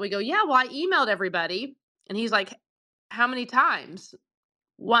 Is that we go, yeah, well, I emailed everybody, and he's like, how many times?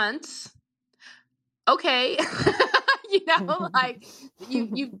 Once. Okay. Like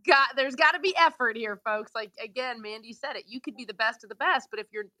you've got, there's got to be effort here, folks. Like again, Mandy said it, you could be the best of the best, but if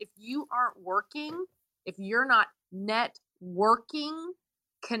you aren't working, if you're not networking,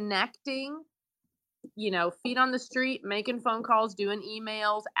 connecting, feet on the street, making phone calls, doing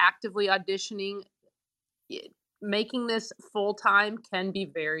emails, actively auditioning, making this full time can be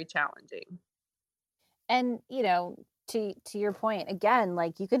very challenging. And to your point again,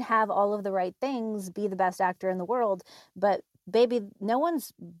 like you can have all of the right things, be the best actor in the world, but baby, no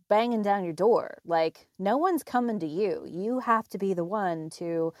one's banging down your door. Like no one's coming to you. You have to be the one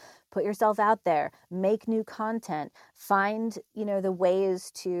to put yourself out there, make new content, find the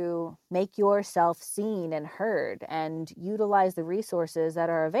ways to make yourself seen and heard, and utilize the resources that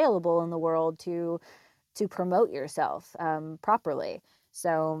are available in the world to promote yourself properly.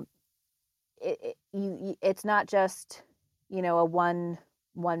 So it's not just a one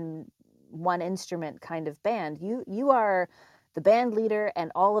instrument kind of band. You are the band leader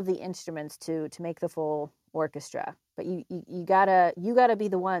and all of the instruments to make the full orchestra. But you gotta be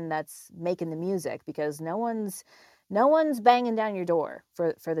the one that's making the music, because no one's banging down your door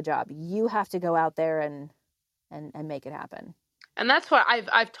for the job. You have to go out there and make it happen. And that's what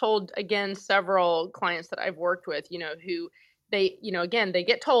I've told, again, several clients that I've worked with, who they, again, they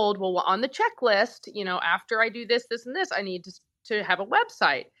get told, well, on the checklist, after I do this, this, and this, I need to have a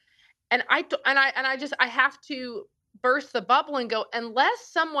website. And I have to burst the bubble and go, unless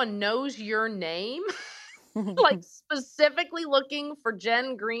someone knows your name, like specifically looking for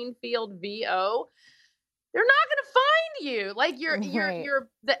Jen Greenfield VO, they're not going to find you. Like you're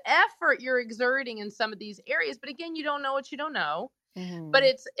the effort you're exerting in some of these areas. But again, you don't know what you don't know. Mm-hmm. But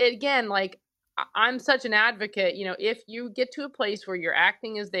it's, again, like I'm such an advocate, if you get to a place where your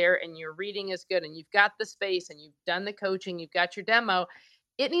acting is there and your reading is good and you've got the space and you've done the coaching, you've got your demo,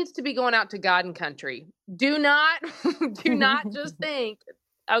 it needs to be going out to God and country. Do not just think,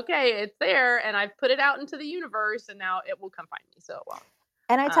 okay, it's there and I've put it out into the universe and now it will come find me. So,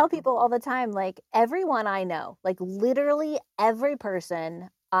 and I tell people all the time, like everyone I know, like literally every person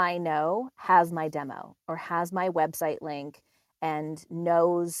I know has my demo or has my website link and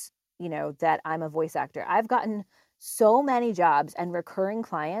knows, that I'm a voice actor. I've gotten so many jobs and recurring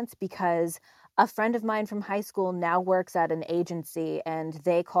clients because a friend of mine from high school now works at an agency and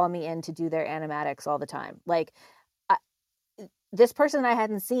they call me in to do their animatics all the time. Like this person I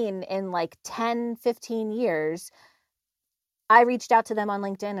hadn't seen in like 10, 15 years, I reached out to them on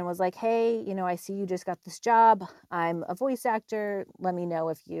LinkedIn and was like, hey, I see you just got this job. I'm a voice actor. Let me know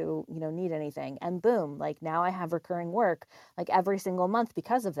if you need anything. And boom, like now I have recurring work like every single month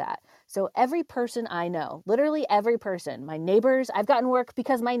because of that. So every person I know, literally every person, my neighbors, I've gotten work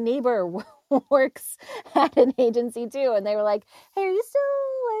because my neighbor works at an agency too. And they were like, hey, are you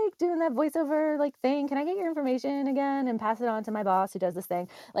still like doing that voiceover like thing? Can I get your information again and pass it on to my boss who does this thing?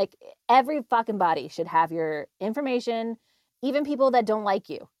 Like every fucking body should have your information. Even people that don't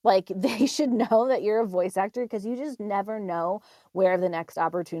like you, like they should know that you're a voice actor, because you just never know where the next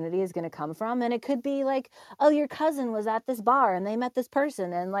opportunity is going to come from. And it could be like, oh, your cousin was at this bar and they met this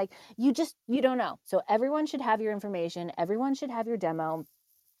person, and like you don't know. So everyone should have your information. Everyone should have your demo.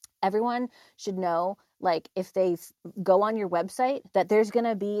 Everyone should know, like, if they go on your website, that there's going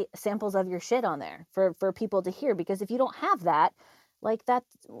to be samples of your shit on there for people to hear. Because if you don't have that, like that,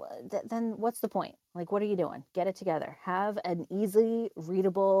 then what's the point? Like, what are you doing? Get it together. Have an easily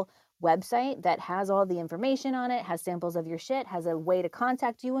readable website that has all the information on it, has samples of your shit, has a way to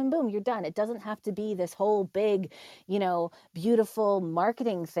contact you, and boom, you're done. It doesn't have to be this whole big, beautiful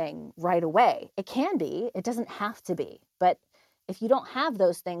marketing thing right away. It can be, it doesn't have to be. But if you don't have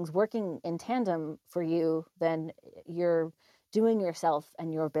those things working in tandem for you, then you're doing yourself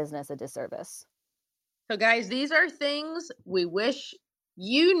and your business a disservice. So guys, these are things we wish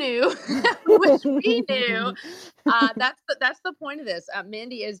you knew. We wish we knew. That's the point of this.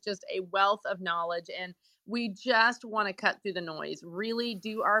 Mandy is just a wealth of knowledge, and we just want to cut through the noise, really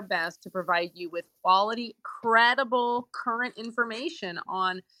do our best to provide you with quality, credible, current information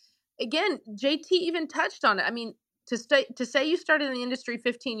on, again, JT even touched on it. I mean, to say you started in the industry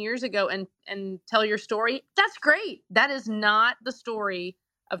 15 years ago and tell your story, that's great. That is not the story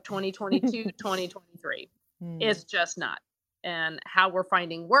of 2022, 2023. It's just not. And how we're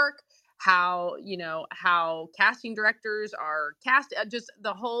finding work, how casting directors are cast, just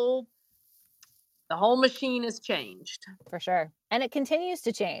the whole machine has changed. For sure. And it continues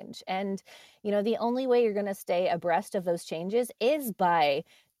to change. And, the only way you're going to stay abreast of those changes is by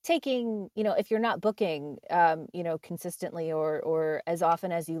taking, if you're not booking, consistently or as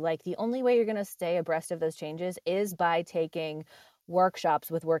often as you like, the only way you're going to stay abreast of those changes is by taking workshops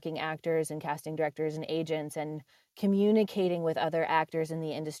with working actors and casting directors and agents, and communicating with other actors in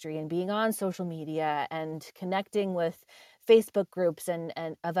the industry, and being on social media and connecting with Facebook groups and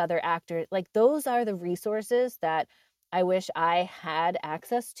of other actors. Like, those are the resources that I wish I had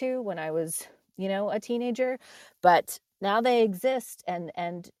access to when I was, a teenager, but now they exist, and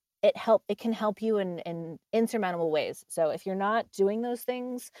it can help you in insurmountable ways. So if you're not doing those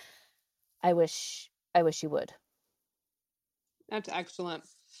things, I wish you would. That's excellent.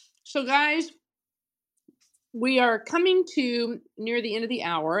 So guys, we are coming to near the end of the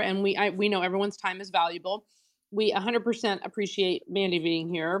hour, and we know everyone's time is valuable. We 100% appreciate Mandy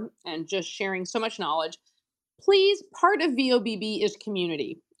being here and just sharing so much knowledge. Please, part of VOBB is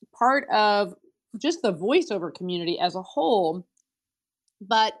community, part of just the voiceover community as a whole,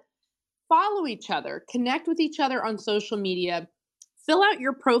 but follow each other, connect with each other on social media, fill out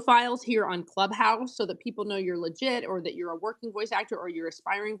your profiles here on Clubhouse so that people know you're legit, or that you're a working voice actor, or you're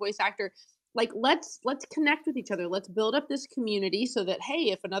aspiring voice actor. Like, let's connect with each other. Let's build up this community so that,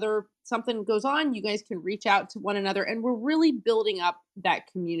 hey, if something goes on, you guys can reach out to one another, and we're really building up that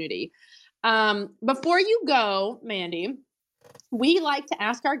community. Before you go, Mandy, we like to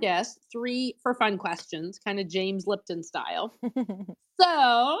ask our guests 3 for fun questions, kind of James Lipton style.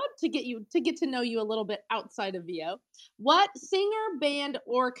 So to get to know you a little bit outside of VO, what singer, band,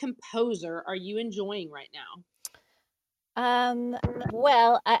 or composer are you enjoying right now?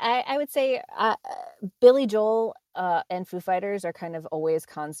 Well, I would say Billy Joel and Foo Fighters are kind of always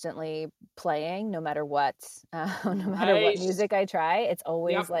constantly playing, no matter what. No matter what music I try, it's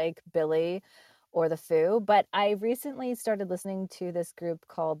always like Billy or the Foo. But I recently started listening to this group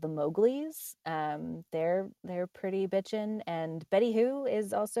called the Mowglis. They're pretty bitchin', and Betty Who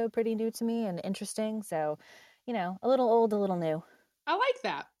is also pretty new to me and interesting. So, a little old, a little new. I like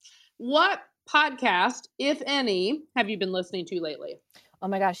that. What podcast, if any, have you been listening to lately? Oh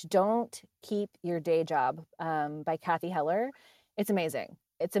my gosh, Don't Keep Your Day Job by Kathy Heller. It's amazing.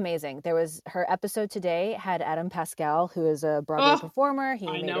 It's amazing. Her episode today had Adam Pascal, who is a Broadway performer.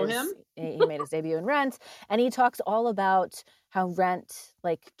 I know him. He made his debut in Rent, and he talks all about how Rent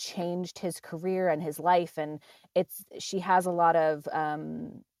like changed his career and his life. And she has a lot of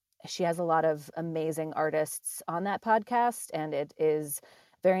amazing artists on that podcast, and it is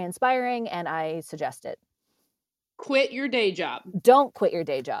very inspiring, and I suggest it. Quit your day job. Don't quit your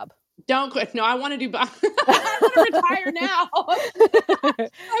day job. Don't quit. No, I want to do both. I want to retire now. Okay.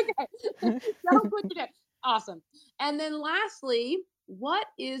 Don't quit your day. Awesome. And then lastly, what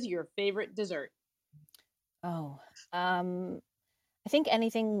is your favorite dessert? Oh, I think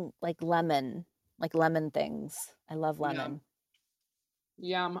anything like lemon things. I love lemon.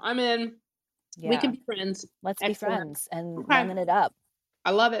 Yum. I'm in. Yeah. We can be friends. Let's be friends and Okay. lemon it up.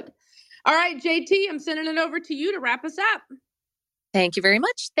 I love it. All right, JT, I'm sending it over to you to wrap us up. Thank you very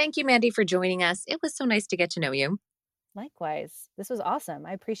much. Thank you, Mandy, for joining us. It was so nice to get to know you. Likewise. This was awesome.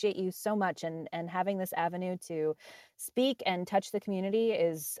 I appreciate you so much, and having this avenue to speak and touch the community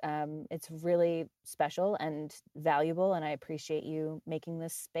is it's really special and valuable, and I appreciate you making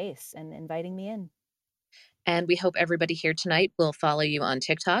this space and inviting me in. And we hope everybody here tonight will follow you on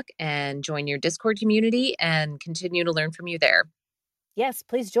TikTok and join your Discord community and continue to learn from you there. Yes,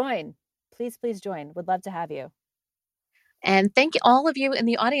 please join. Please join. Would love to have you. And thank all of you in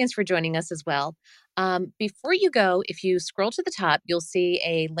the audience for joining us as well. Before you go, if you scroll to the top, you'll see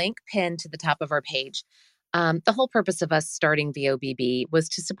a link pinned to the top of our page. The whole purpose of us starting VOBB was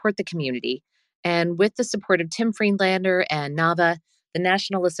to support the community. And with the support of Tim Friedlander and NAVA, the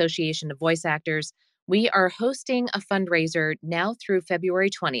National Association of Voice Actors, we are hosting a fundraiser now through February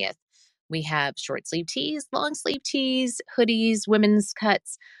 20th. We have short sleeve tees, long sleeve tees, hoodies, women's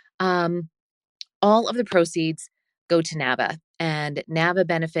cuts. All of the proceeds go to NAVA, and NAVA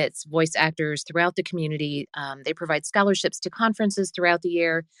benefits voice actors throughout the community. They provide scholarships to conferences throughout the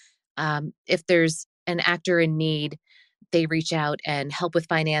year. If there's an actor in need, they reach out and help with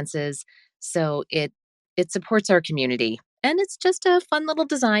finances. So it supports our community, and it's just a fun little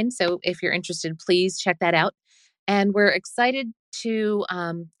design. So if you're interested, please check that out. And we're excited to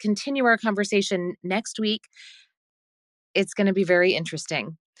continue our conversation next week. It's going to be very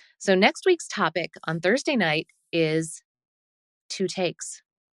interesting. So next week's topic on Thursday night is 2 takes.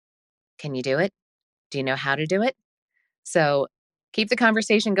 Can you do it? Do you know how to do it? So keep the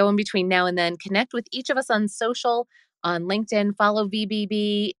conversation going between now and then. Connect with each of us on social, on LinkedIn, follow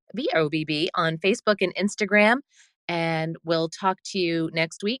VOBB on Facebook and Instagram. And we'll talk to you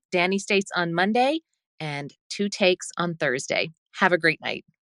next week. Danny States on Monday and 2 takes on Thursday. Have a great night.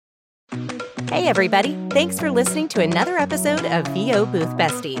 Hey, everybody. Thanks for listening to another episode of VO Booth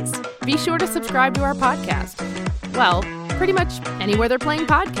Besties. Be sure to subscribe to our podcast. Well, pretty much anywhere they're playing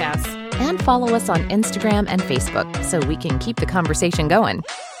podcasts. And follow us on Instagram and Facebook so we can keep the conversation going.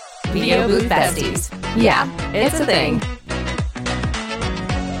 VO Booth Besties. Yeah, it's a thing.